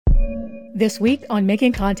This week on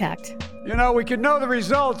Making Contact. You know, we could know the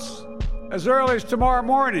results as early as tomorrow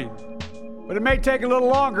morning, but it may take a little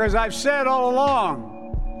longer. As I've said all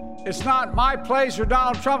along, it's not my place or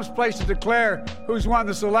Donald Trump's place to declare who's won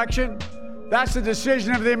this election. That's the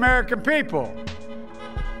decision of the American people.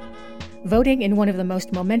 Voting in one of the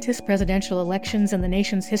most momentous presidential elections in the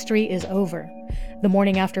nation's history is over. The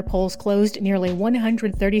morning after polls closed, nearly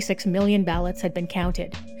 136 million ballots had been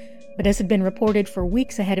counted. But as had been reported for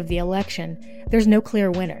weeks ahead of the election, there's no clear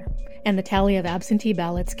winner, and the tally of absentee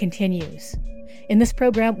ballots continues. In this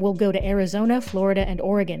program, we'll go to Arizona, Florida, and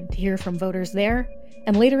Oregon to hear from voters there,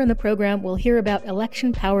 and later in the program, we'll hear about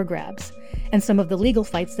election power grabs and some of the legal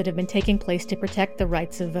fights that have been taking place to protect the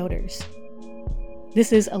rights of voters.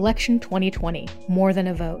 This is Election 2020, More Than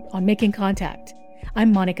a Vote, on Making Contact.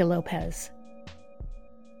 I'm Monica Lopez.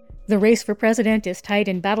 The race for president is tight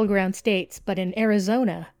in battleground states, but in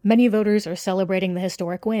Arizona, many voters are celebrating the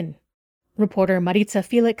historic win. Reporter Maritza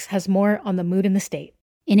Felix has more on the mood in the state.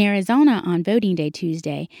 In Arizona on voting day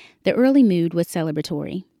Tuesday, the early mood was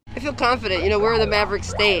celebratory. I feel confident. We're the Maverick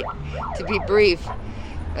state. To be brief,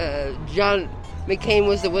 John McCain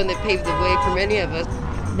was the one that paved the way for many of us.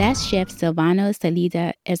 That's Chef Silvana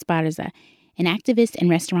Salida Esparza, an activist and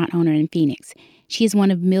restaurant owner in Phoenix. She is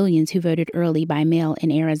one of millions who voted early by mail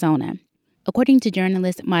in Arizona. According to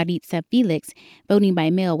journalist Maritza Felix, voting by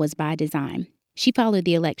mail was by design. She followed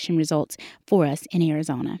the election results for us in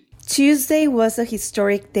Arizona. Tuesday was a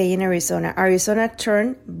historic day in Arizona. Arizona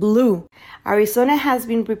turned blue. Arizona has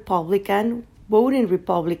been voting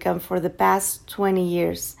Republican for the past 20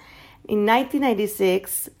 years. In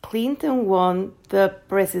 1996, Clinton won the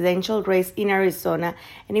presidential race in Arizona,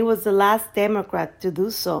 and he was the last Democrat to do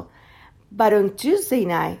so. But on Tuesday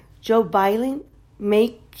night, Joe Biden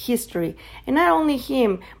made history. And not only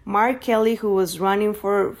him, Mark Kelly, who was running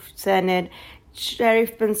for Senate,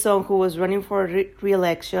 Sheriff Benson, who was running for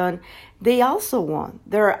re-election, they also won.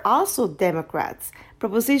 There are also Democrats.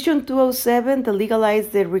 Proposition 207, that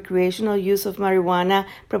legalized the recreational use of marijuana.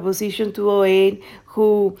 Proposition 208,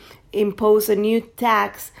 who imposed a new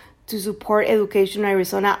tax to support education in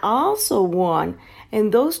Arizona, also won.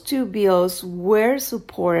 And those two bills were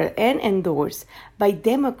supported and endorsed by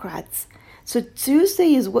Democrats. So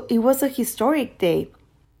Tuesday, it was a historic day.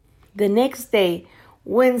 The next day,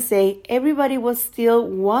 Wednesday, everybody was still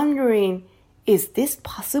wondering, is this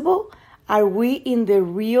possible? Are we in the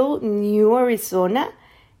real new Arizona?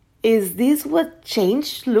 Is this what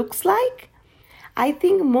change looks like? I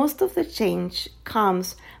think most of the change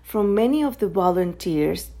comes from many of the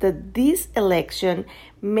volunteers that this election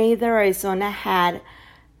made that Arizona had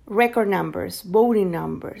record numbers, voting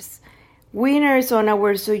numbers. We in Arizona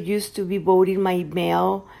were so used to be voting by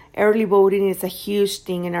mail. Early voting is a huge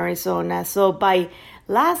thing in Arizona. So by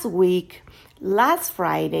last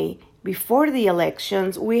Friday, before the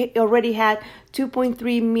elections, we already had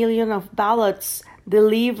 2.3 million of ballots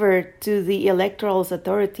delivered to the electoral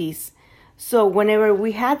authorities. So whenever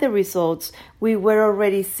we had the results, we were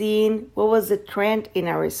already seeing what was the trend in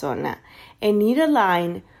Arizona. And it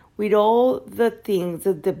aligned with all the things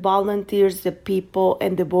that the volunteers, the people,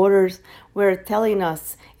 and the voters were telling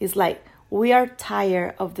us. It's like, we are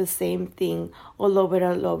tired of the same thing all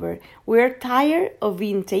over. We're tired of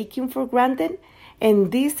being taken for granted,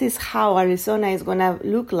 and this is how Arizona is going to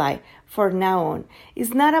look like from now on.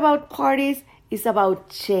 It's not about parties, it's about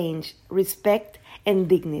change, respect, and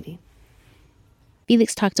dignity.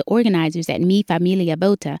 Felix talked to organizers at Mi Familia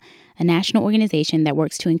Vota, a national organization that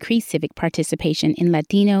works to increase civic participation in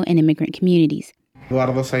Latino and immigrant communities.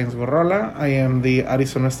 Eduardo Sainz Gorrola. I am the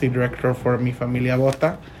Arizona State Director for Mi Familia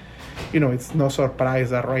Vota. It's no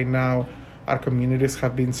surprise that right now our communities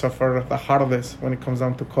have been suffered the hardest when it comes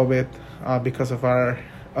down to COVID because of our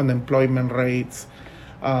unemployment rates,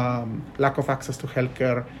 lack of access to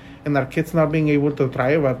healthcare, and our kids not being able to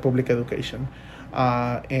thrive at public education.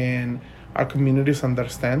 And our communities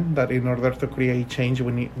understand that in order to create change,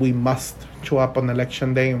 we must show up on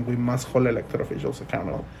election day and we must hold elected officials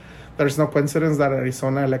accountable. There's no coincidence that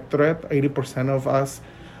Arizona electorate, 80% of us,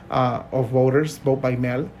 of voters, vote by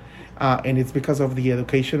mail. And it's because of the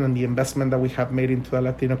education and the investment that we have made into the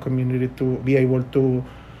Latino community to be able to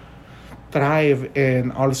thrive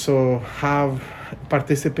and also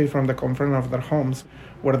participate from the comfort of their homes.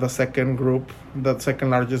 We're the second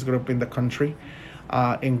largest group in the country,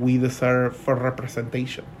 and we deserve for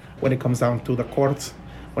representation when it comes down to the courts,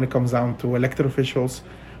 when it comes down to elected officials,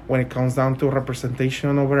 when it comes down to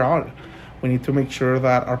representation overall. We need to make sure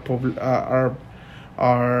that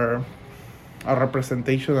our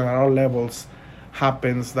representation at all levels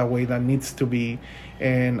happens the way that needs to be,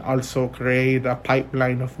 and also create a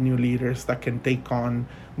pipeline of new leaders that can take on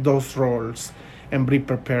those roles and be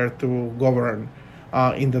prepared to govern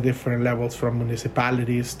in the different levels, from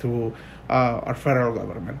municipalities to our federal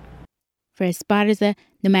government. For Esparza,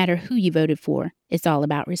 no matter who you voted for, it's all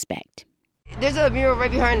about respect. There's a mural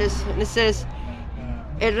right behind us, and it says,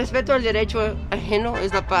 "El respeto al derecho ajeno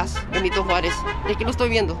es la paz," Benito Juárez. Y aquí lo estoy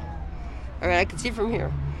viendo. All right, I can see from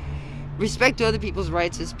here. Respect to other people's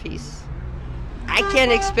rights is peace. I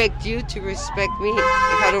can't expect you to respect me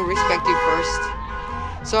if I don't respect you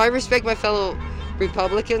first. So I respect my fellow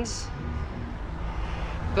Republicans,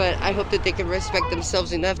 but I hope that they can respect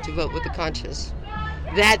themselves enough to vote with the conscience.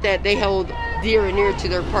 That they hold dear and near to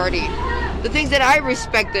their party. The things that I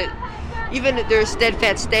respect, that even their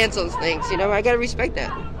steadfast stance on things, I gotta respect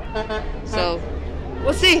that. So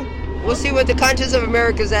we'll see. We'll see what the conscience of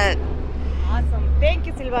America's at. Awesome. Thank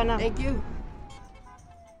you, Silvana. Thank you.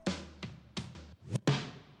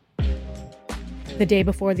 The day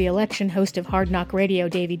before the election, host of Hard Knock Radio,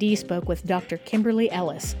 Davey D, spoke with Dr. Kimberly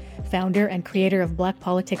Ellis, founder and creator of Black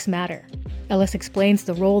Politics Matter. Ellis explains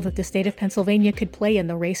the role that the state of Pennsylvania could play in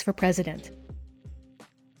the race for president.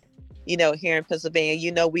 Here in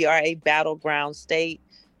Pennsylvania, we are a battleground state.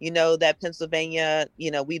 That Pennsylvania,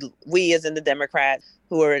 we as in the Democrats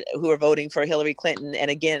who are voting for Hillary Clinton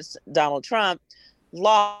and against Donald Trump,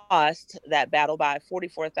 lost that battle by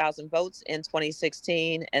 44,000 votes in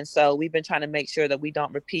 2016. And so we've been trying to make sure that we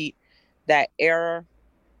don't repeat that error.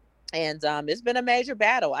 And it's been a major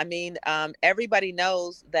battle. Everybody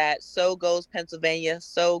knows that so goes Pennsylvania,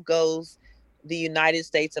 so goes the United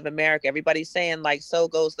States of America. Everybody's saying, so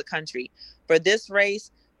goes the country. For this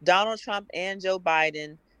race, Donald Trump and Joe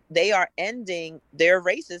Biden, they are ending their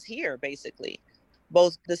races here, basically.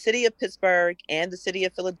 Both the city of Pittsburgh and the city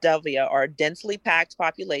of Philadelphia are densely packed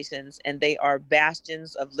populations, and they are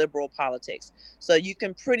bastions of liberal politics. So you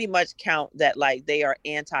can pretty much count that they are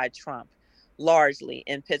anti-Trump, largely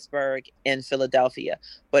in Pittsburgh and Philadelphia.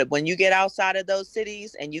 But when you get outside of those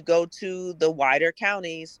cities and you go to the wider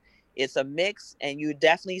counties, it's a mix, and you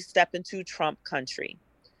definitely step into Trump country.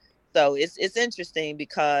 So it's interesting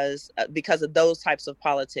because of those types of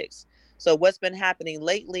politics. So what's been happening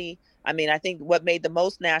lately, I think what made the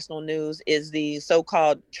most national news is the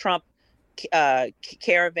so-called Trump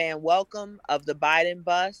caravan welcome of the Biden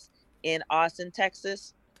bus in Austin,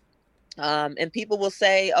 Texas. And people will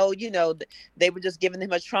say, they were just giving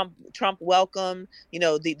him a Trump welcome.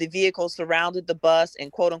 The vehicle surrounded the bus and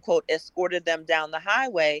quote unquote escorted them down the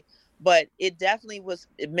highway. But it definitely was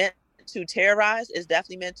meant to terrorize. It's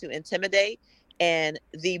definitely meant to intimidate. And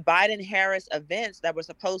the Biden-Harris events that were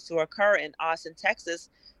supposed to occur in Austin, Texas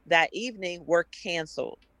that evening were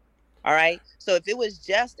canceled. All right. So if it was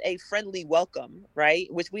just a friendly welcome,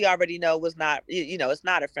 right, which we already know was not, it's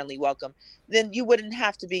not a friendly welcome, then you wouldn't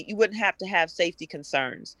have to have safety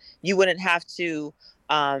concerns. You wouldn't have to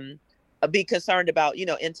be concerned about,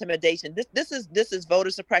 intimidation. This is voter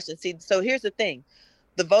suppression. See, so here's the thing.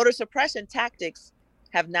 The voter suppression tactics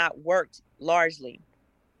have not worked largely.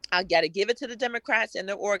 I got to give it to the Democrats and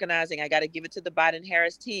their organizing. I got to give it to the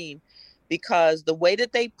Biden-Harris team, because the way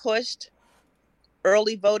that they pushed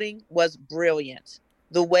early voting was brilliant.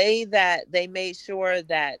 The way that they made sure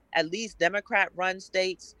that at least Democrat-run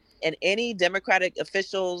states and any Democratic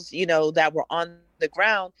officials, that were on the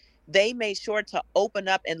ground, they made sure to open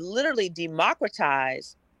up and literally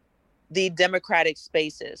democratize the Democratic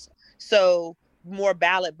spaces. So more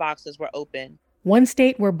ballot boxes were open. One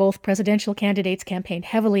state where both presidential candidates campaigned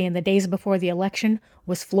heavily in the days before the election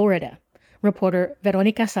was Florida. Reporter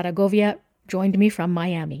Veronica Zaragovia joined me from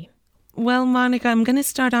Miami. Well, Monica, I'm going to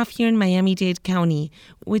start off here in Miami-Dade County,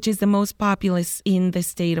 which is the most populous in the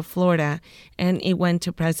state of Florida, and it went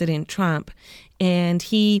to President Trump. And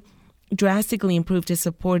he drastically improved his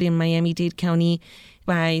support in Miami-Dade County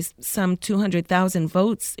by some 200,000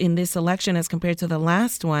 votes in this election as compared to the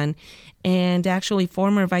last one. And actually,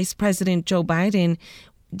 former Vice President Joe Biden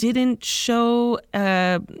didn't show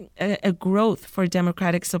a growth for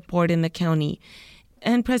Democratic support in the county.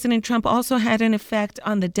 And President Trump also had an effect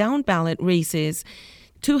on the down-ballot races.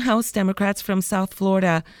 2 House Democrats from South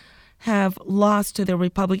Florida have lost to their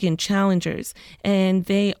Republican challengers, and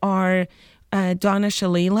they are Donna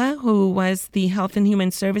Shalala, who was the Health and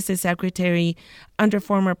Human Services Secretary under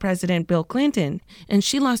former President Bill Clinton, and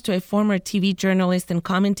she lost to a former TV journalist and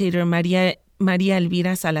commentator, Maria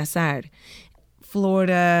Elvira Salazar.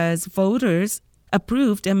 Florida's voters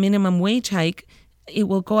approved a minimum wage hike. It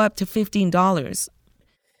will go up to $15.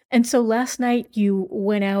 And so last night you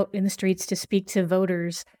went out in the streets to speak to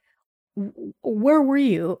voters. Where were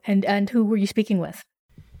you and who were you speaking with?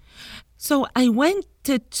 So I went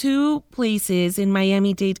to two places in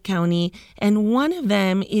Miami-Dade County, and one of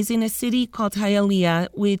them is in a city called Hialeah,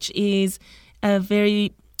 which is a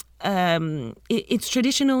very, it's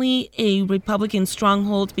traditionally a Republican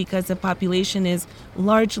stronghold because the population is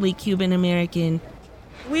largely Cuban-American.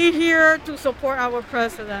 We're here to support our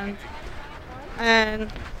president,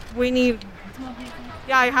 and we need,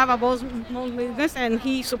 I have a small business, and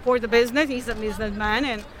he supports the business. He's a businessman,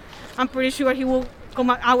 and I'm pretty sure he will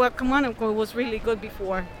our command was really good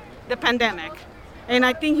before the pandemic, and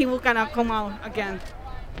I think he will kind of come out again.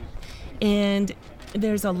 And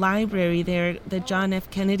there's a library there, the John F.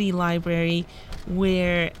 Kennedy Library,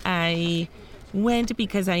 where I went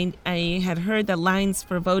because I had heard that lines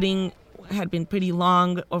for voting had been pretty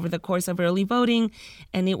long over the course of early voting,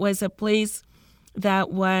 and it was a place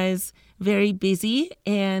that was very busy,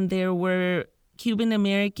 and there were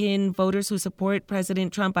Cuban-American voters who support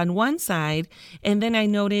President Trump on one side, and then I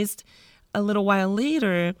noticed a little while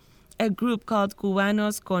later a group called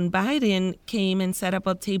Cubanos con Biden came and set up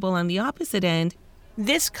a table on the opposite end.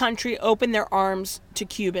 This country opened their arms to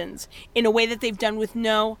Cubans in a way that they've done with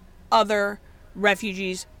no other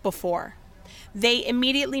refugees before. They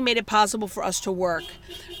immediately made it possible for us to work,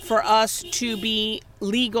 for us to be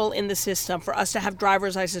legal in the system, for us to have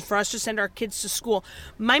driver's license, for us to send our kids to school.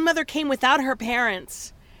 My mother came without her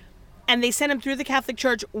parents, and they sent them through the Catholic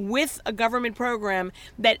Church with a government program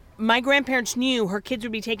that my grandparents knew her kids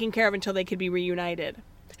would be taken care of until they could be reunited.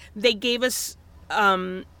 They gave us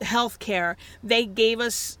health care. They gave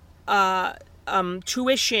us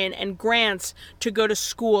tuition and grants to go to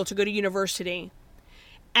school, to go to university.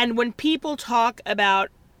 And when people talk about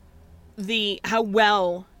how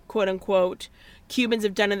well, quote unquote, Cubans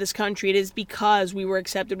have done in this country, it is because we were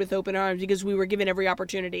accepted with open arms, because we were given every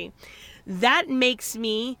opportunity. That makes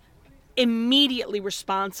me immediately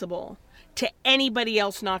responsible to anybody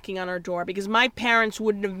else knocking on our door, because my parents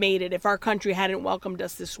wouldn't have made it if our country hadn't welcomed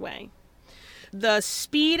us this way. The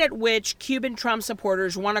speed at which Cuban Trump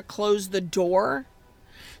supporters want to close the door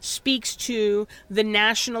speaks to the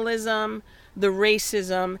nationalism, the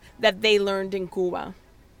racism that they learned in Cuba.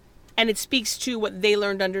 And it speaks to what they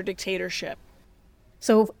learned under dictatorship.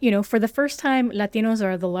 So, for the first time, Latinos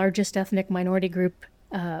are the largest ethnic minority group,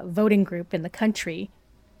 voting group in the country.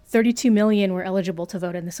 32 million were eligible to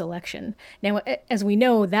vote in this election. Now, as we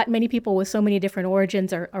know, that many people with so many different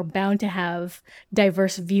origins are bound to have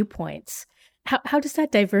diverse viewpoints. How does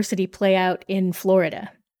that diversity play out in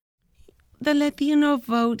Florida? The Latino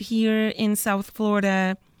vote here in South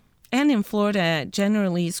Florida and in Florida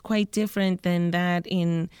generally is quite different than that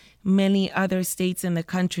in many other states in the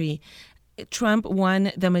country. Trump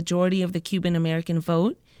won the majority of the Cuban-American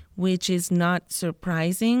vote, which is not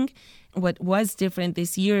surprising. What was different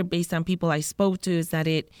this year, based on people I spoke to, is that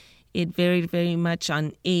it varied very much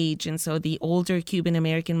on age. And so the older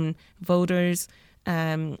Cuban-American voters,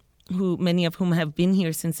 many of whom have been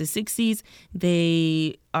here since the 60s,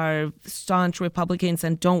 they are staunch Republicans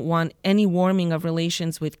and don't want any warming of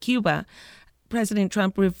relations with Cuba. President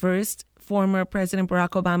Trump reversed former President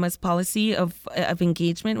Barack Obama's policy of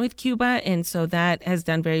engagement with Cuba, and so that has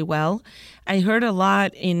done very well. I heard a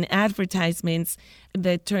lot in advertisements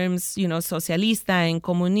the terms, socialista and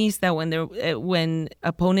comunista when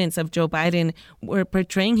opponents of Joe Biden were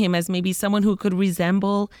portraying him as maybe someone who could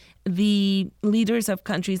resemble the leaders of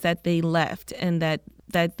countries that they left and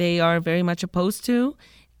that they are very much opposed to.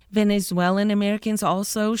 Venezuelan Americans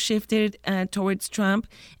also shifted towards Trump.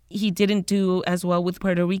 He didn't do as well with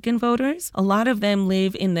Puerto Rican voters. A lot of them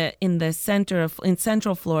live in Central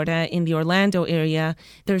Florida, in the Orlando area.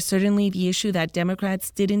 There's certainly the issue that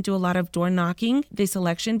Democrats didn't do a lot of door knocking this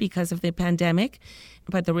election because of the pandemic,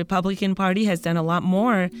 but the Republican Party has done a lot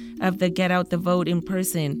more of the get out the vote in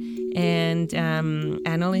person, and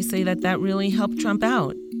analysts say that really helped Trump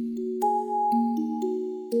out.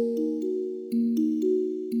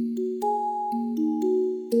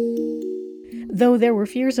 Though there were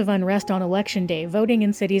fears of unrest on Election Day, voting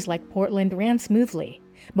in cities like Portland ran smoothly.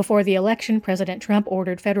 Before the election, President Trump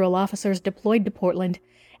ordered federal officers deployed to Portland,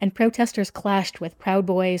 and protesters clashed with Proud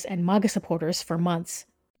Boys and MAGA supporters for months.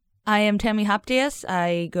 I am Tammy Hopdias.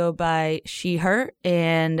 I go by she, her,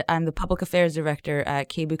 and I'm the Public Affairs Director at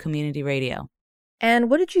KBOO Community Radio. And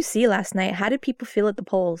what did you see last night? How did people feel at the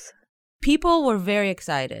polls? People were very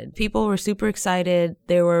excited. People were super excited.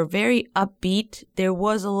 They were very upbeat. There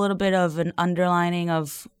was a little bit of an underlining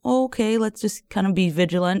of, okay, let's just kind of be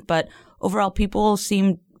vigilant. But overall, people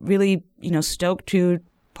seemed really, stoked to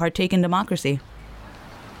partake in democracy.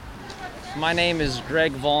 My name is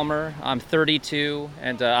Greg Vollmer. I'm 32,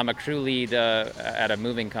 and I'm a crew lead at a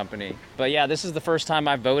moving company. But yeah, this is the first time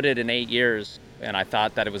I've voted in 8 years, and I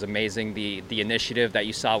thought that it was amazing, the initiative that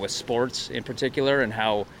you saw with sports in particular, and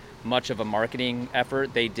how much of a marketing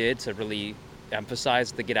effort they did to really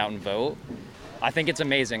emphasize the get out and vote. I think it's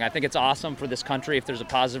amazing. I think it's awesome for this country if there's a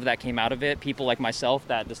positive that came out of it. People like myself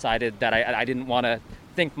that decided that I didn't want to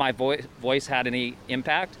think my voice had any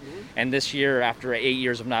impact. And this year, after 8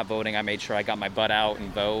 years of not voting, I made sure I got my butt out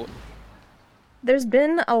and vote. There's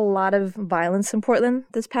been a lot of violence in Portland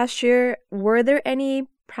this past year. Were there any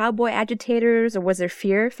Proud Boy agitators, or was there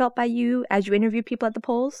fear felt by you as you interviewed people at the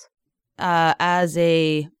polls? As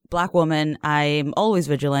a Black woman, I'm always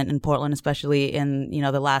vigilant in Portland, especially in,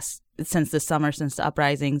 since the summer, since the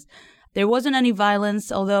uprisings. There wasn't any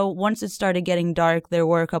violence, although once it started getting dark, there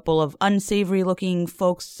were a couple of unsavory-looking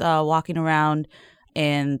folks walking around,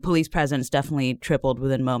 and police presence definitely tripled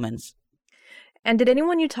within moments. And did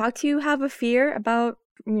anyone you talked to have a fear about,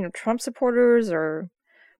 Trump supporters or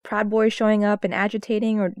Proud Boys showing up and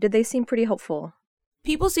agitating, or did they seem pretty hopeful?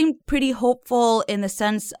 People seemed pretty hopeful in the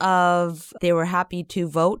sense of they were happy to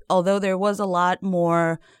vote, although there was a lot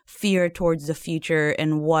more fear towards the future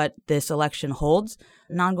and what this election holds.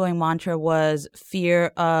 An ongoing mantra was fear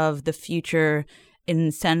of the future in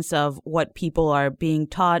the sense of what people are being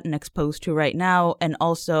taught and exposed to right now, and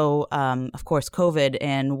also, of course, COVID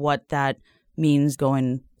and what that means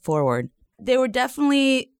going forward. They were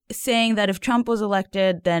definitely saying that if Trump was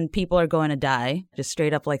elected, then people are going to die, just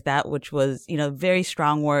straight up like that, which was, very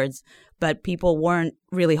strong words, but people weren't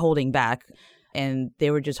really holding back. And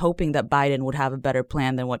they were just hoping that Biden would have a better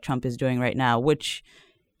plan than what Trump is doing right now, which,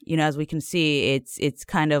 as we can see, it's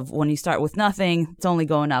kind of when you start with nothing, it's only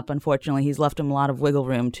going up. Unfortunately, he's left him a lot of wiggle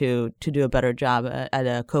room to do a better job at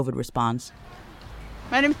a COVID response.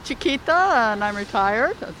 My name is Chiquita, and I'm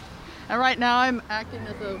retired. And right now I'm acting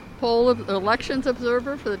as a elections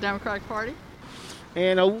observer for the Democratic Party.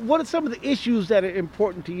 And what are some of the issues that are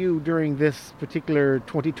important to you during this particular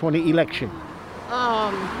 2020 election?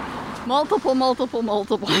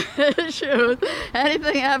 Multiple issues.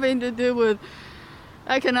 Anything having to do with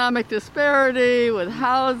economic disparity, with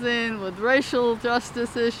housing, with racial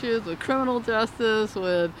justice issues, with criminal justice,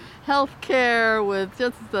 with health care, with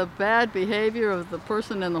just the bad behavior of the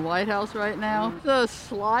person in the White House right now. The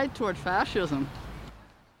slide toward fascism.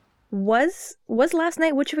 Was last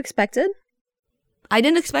night what you expected? I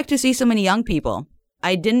didn't expect to see so many young people.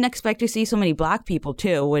 I didn't expect to see so many Black people,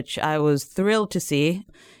 too, which I was thrilled to see.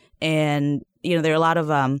 And, there are a lot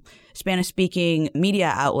of Spanish-speaking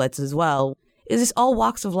media outlets as well. It's just all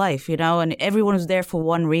walks of life, and everyone was there for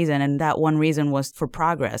one reason, and that one reason was for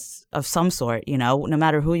progress of some sort, no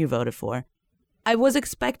matter who you voted for. I was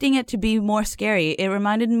expecting it to be more scary. It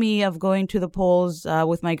reminded me of going to the polls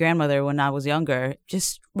with my grandmother when I was younger.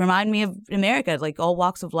 Just remind me of America, like all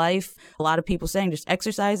walks of life. A lot of people saying just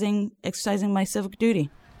exercising my civic duty.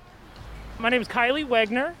 My name is Kylie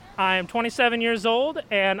Wegner. I'm 27 years old,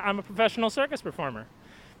 and I'm a professional circus performer.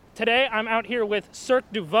 Today, I'm out here with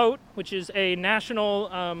Cirque du Vote, which is a national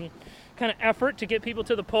kind of effort to get people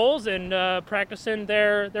to the polls and practicing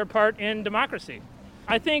their part in democracy.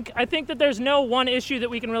 I think that there's no one issue that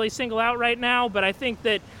we can really single out right now, but I think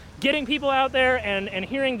that getting people out there and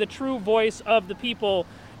hearing the true voice of the people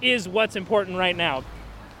is what's important right now.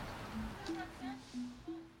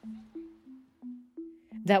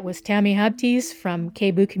 That was Tammy Habtees from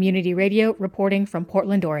KBOO Community Radio reporting from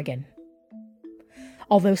Portland, Oregon.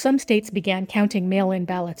 Although some states began counting mail-in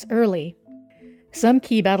ballots early, some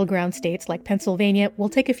key battleground states like Pennsylvania will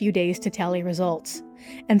take a few days to tally results,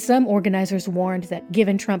 and some organizers warned that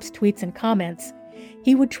given Trump's tweets and comments,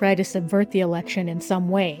 he would try to subvert the election in some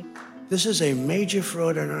way. This is a major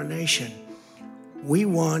fraud in our nation. We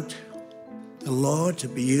want the law to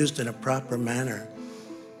be used in a proper manner.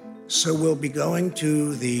 So we'll be going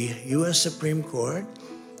to the U.S. Supreme Court.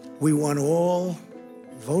 We want all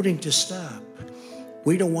voting to stop.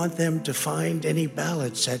 We don't want them to find any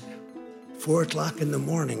ballots at 4 o'clock in the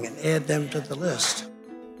morning and add them to the list.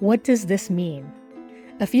 What does this mean?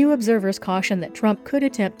 A few observers caution that Trump could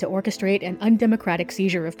attempt to orchestrate an undemocratic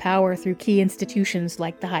seizure of power through key institutions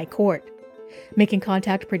like the High Court. Making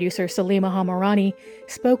Contact producer Salima Hamarani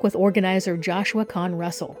spoke with organizer Joshua Kahn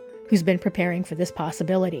Russell, who's been preparing for this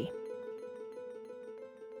possibility.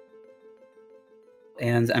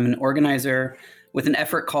 And I'm an organizer with an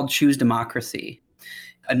effort called Choose Democracy.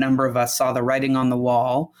 A number of us saw the writing on the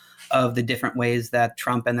wall of the different ways that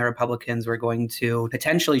Trump and the Republicans were going to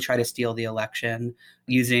potentially try to steal the election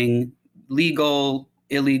using legal,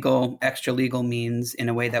 illegal, extra legal means in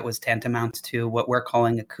a way that was tantamount to what we're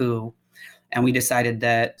calling a coup. And we decided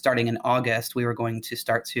that starting in August, we were going to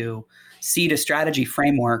start to seed a strategy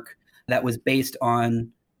framework that was based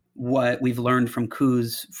on what we've learned from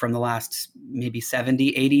coups from the last maybe 70,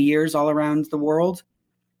 80 years all around the world.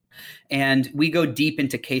 And we go deep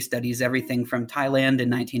into case studies, everything from Thailand in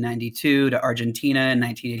 1992 to Argentina in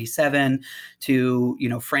 1987 to,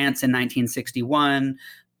 France in 1961.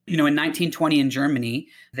 In 1920 in Germany,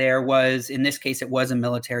 there was, in this case, it was a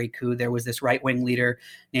military coup. There was this right-wing leader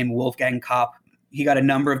named Wolfgang Kopp. He got a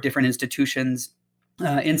number of different institutions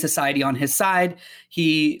in society on his side.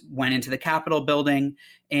 He went into the Capitol building,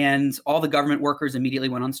 and all the government workers immediately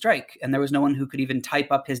went on strike. And there was no one who could even type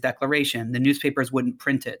up his declaration. The newspapers wouldn't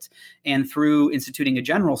print it. And through instituting a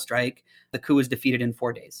general strike, the coup was defeated in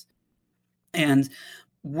 4 days. And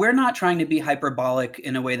we're not trying to be hyperbolic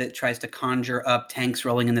in a way that tries to conjure up tanks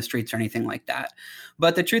rolling in the streets or anything like that.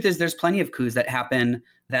 But the truth is there's plenty of coups that happen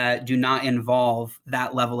that do not involve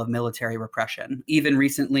that level of military repression. Even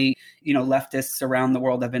recently, leftists around the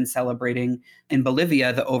world have been celebrating in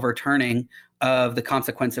Bolivia the overturning of the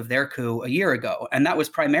consequence of their coup a year ago. And that was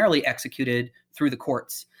primarily executed through the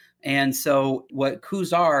courts. And so what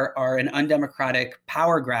coups are an undemocratic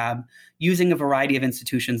power grab using a variety of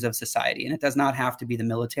institutions of society. And it does not have to be the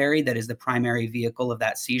military that is the primary vehicle of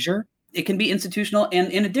that seizure. It can be institutional.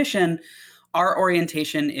 And in addition, our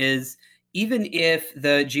orientation is, even if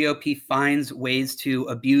the GOP finds ways to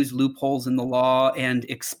abuse loopholes in the law and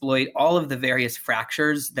exploit all of the various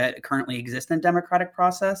fractures that currently exist in the democratic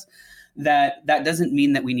process, that doesn't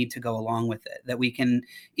mean that we need to go along with it, that we can,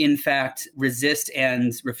 in fact, resist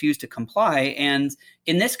and refuse to comply. And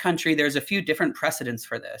in this country, there's a few different precedents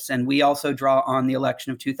for this. And we also draw on the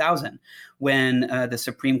election of 2000, when the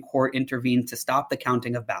Supreme Court intervened to stop the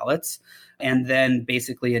counting of ballots and then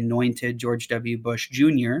basically anointed George W. Bush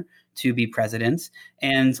Jr. to be president.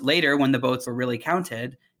 And later, when the votes were really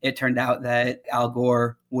counted, it turned out that Al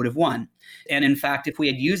Gore would have won. And in fact, if we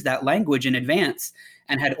had used that language in advance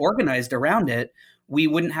and had organized around it, we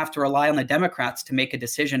wouldn't have to rely on the Democrats to make a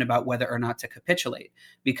decision about whether or not to capitulate.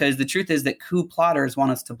 Because the truth is that coup plotters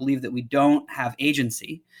want us to believe that we don't have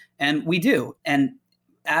agency, and we do. And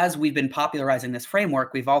as we've been popularizing this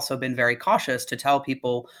framework, we've also been very cautious to tell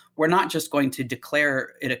people we're not just going to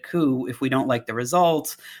declare it a coup if we don't like the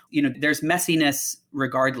results. There's messiness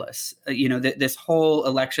regardless. This whole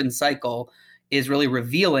election cycle is really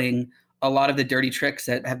revealing a lot of the dirty tricks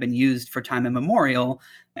that have been used for time immemorial,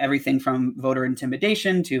 everything from voter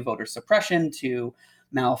intimidation to voter suppression to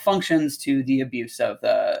malfunctions to the abuse of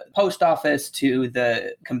the post office to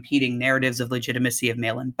the competing narratives of legitimacy of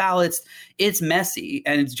mail-in ballots. It's messy.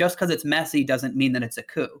 And it's just because it's messy doesn't mean that it's a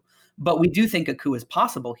coup. But we do think a coup is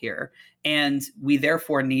possible here. And we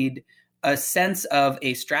therefore need a sense of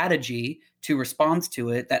a strategy to respond to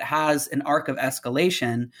it that has an arc of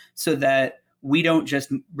escalation so that we don't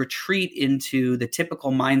just retreat into the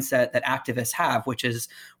typical mindset that activists have, which is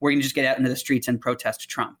we're going to just get out into the streets and protest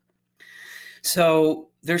Trump. So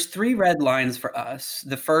there's 3 red lines for us.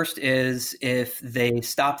 The first is if they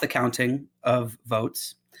stop the counting of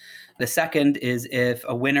votes. The second is if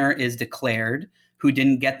a winner is declared who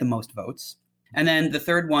didn't get the most votes. And then the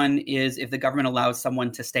third one is if the government allows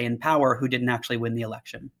someone to stay in power who didn't actually win the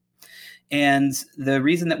election. And the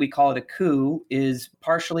reason that we call it a coup is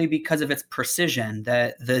partially because of its precision,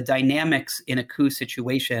 that the dynamics in a coup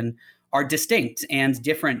situation are distinct and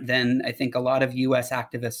different than I think a lot of U.S.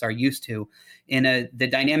 activists are used to. The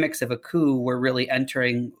dynamics of a coup, we're really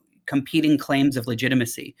entering competing claims of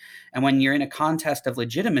legitimacy. And when you're in a contest of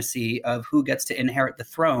legitimacy of who gets to inherit the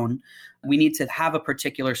throne, we need to have a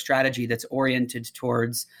particular strategy that's oriented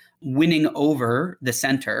towards winning over the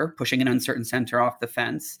center, pushing an uncertain center off the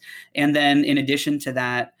fence. And then in addition to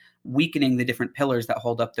that, weakening the different pillars that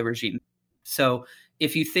hold up the regime. So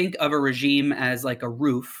if you think of a regime as like a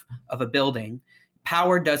roof of a building,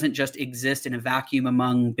 power doesn't just exist in a vacuum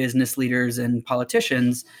among business leaders and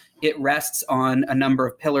politicians. It rests on a number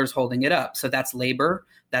of pillars holding it up. So that's labor,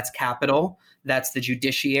 that's capital, that's the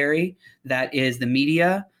judiciary, that is the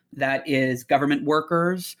media, that is government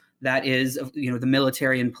workers, that is, the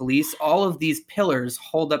military and police. All of these pillars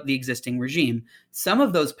hold up the existing regime. Some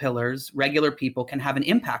of those pillars, regular people can have an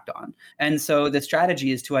impact on. And so the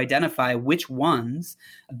strategy is to identify which ones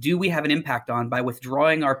do we have an impact on by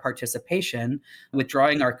withdrawing our participation,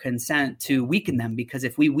 withdrawing our consent to weaken them. Because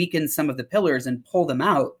if we weaken some of the pillars and pull them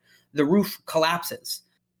out, the roof collapses.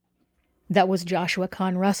 That was Joshua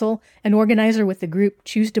Kahn Russell, an organizer with the group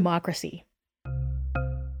Choose Democracy.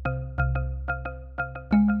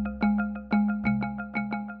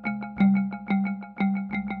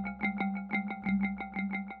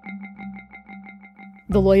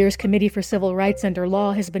 The Lawyers Committee for Civil Rights Under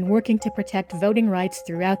Law has been working to protect voting rights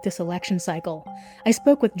throughout this election cycle. I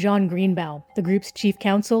spoke with John Greenbaum, the group's chief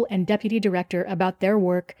counsel and deputy director, about their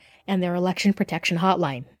work and their election protection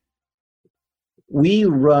hotline. We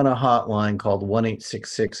run a hotline called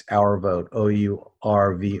 1-866-OUR-VOTE,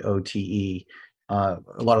 OURVOTE. A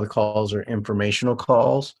lot of the calls are informational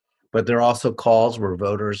calls, but there are also calls where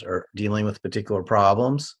voters are dealing with particular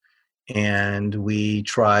problems, and we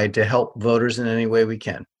try to help voters in any way we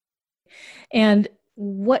can. And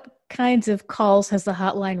what kinds of calls has the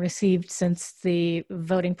hotline received since the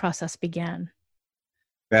voting process began?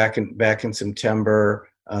 Back in September,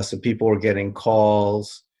 some people were getting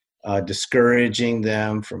calls discouraging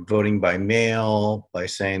them from voting by mail by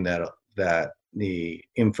saying that the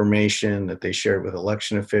information that they shared with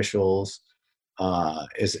election officials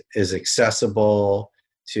is accessible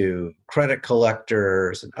to credit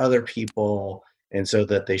collectors and other people, and so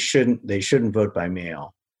that they shouldn't vote by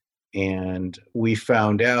mail. And we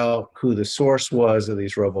found out who the source was of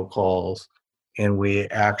these robocalls, and we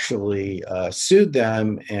actually sued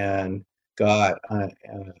them and got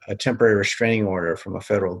a temporary restraining order from a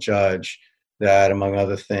federal judge that, among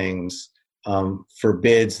other things,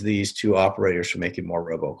 forbids these two operators from making more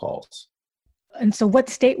robocalls. And so what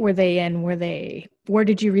state were they in? Where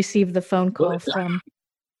did you receive the phone call from?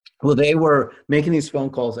 Well, they were making these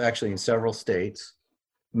phone calls actually in several states: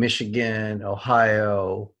 Michigan,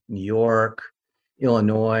 Ohio, New York,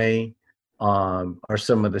 Illinois, are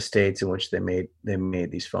some of the states in which they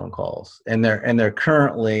made these phone calls. And they're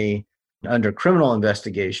currently under criminal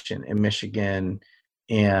investigation in Michigan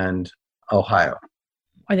and Ohio.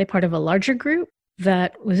 Are they part of a larger group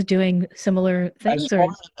that was doing similar things?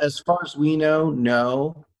 As far as we know,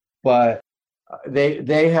 no. But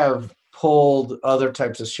they have pulled other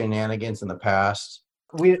types of shenanigans in the past.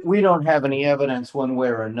 We don't have any evidence one way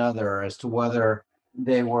or another as to whether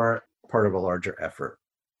they were part of a larger effort.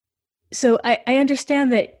 So I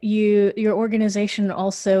understand that your organization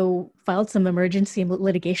also filed some emergency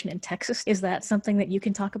litigation in Texas. Is that something that you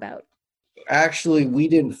can talk about? Actually, we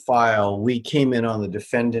didn't file. We came in on the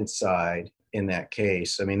defendant's side in that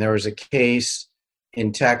case. I mean, there was a case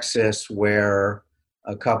in Texas where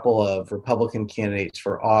a couple of Republican candidates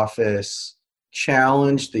for office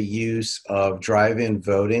challenged the use of drive-in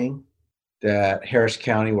voting that Harris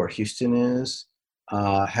County, where Houston is,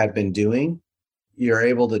 had been doing. You're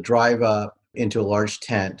able to drive up into a large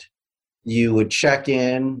tent. You would check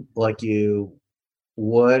in like you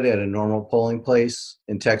would at a normal polling place.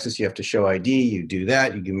 In Texas, you have to show ID. You do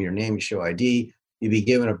that. You give them your name, you show ID. You'd be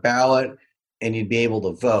given a ballot, and you'd be able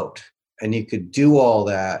to vote. And you could do all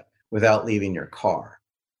that without leaving your car.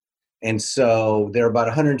 And so there are about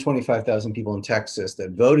 125,000 people in Texas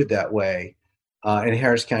that voted that way, in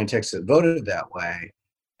Harris County, Texas, that voted that way.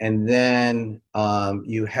 And then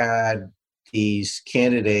you had these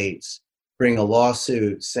candidates bring a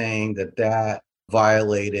lawsuit saying that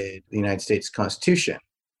violated the United States Constitution.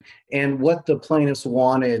 And what the plaintiffs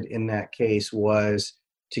wanted in that case was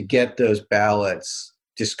to get those ballots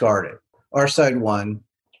discarded. Our side won.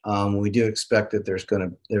 We do expect that there's going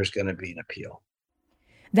to be an appeal.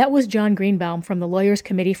 That was John Greenbaum from the Lawyers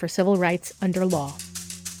Committee for Civil Rights Under Law.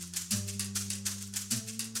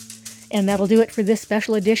 And that'll do it for this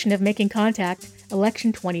special edition of Making Contact,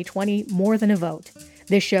 Election 2020, More Than a Vote.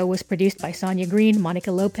 This show was produced by Sonia Green,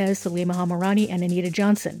 Monica Lopez, Salima Hamarani, and Anita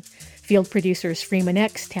Johnson. Field producers Freeman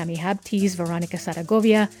X, Tammy Habtees, Veronica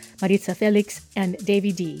Saragovia, Maritza Felix, and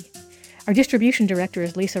Davy D. Our distribution director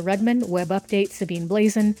is Lisa Rudman, web update Sabine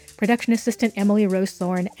Blazin, production assistant Emily Rose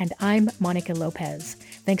Thorne, and I'm Monica Lopez.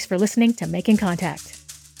 Thanks for listening to Making Contact.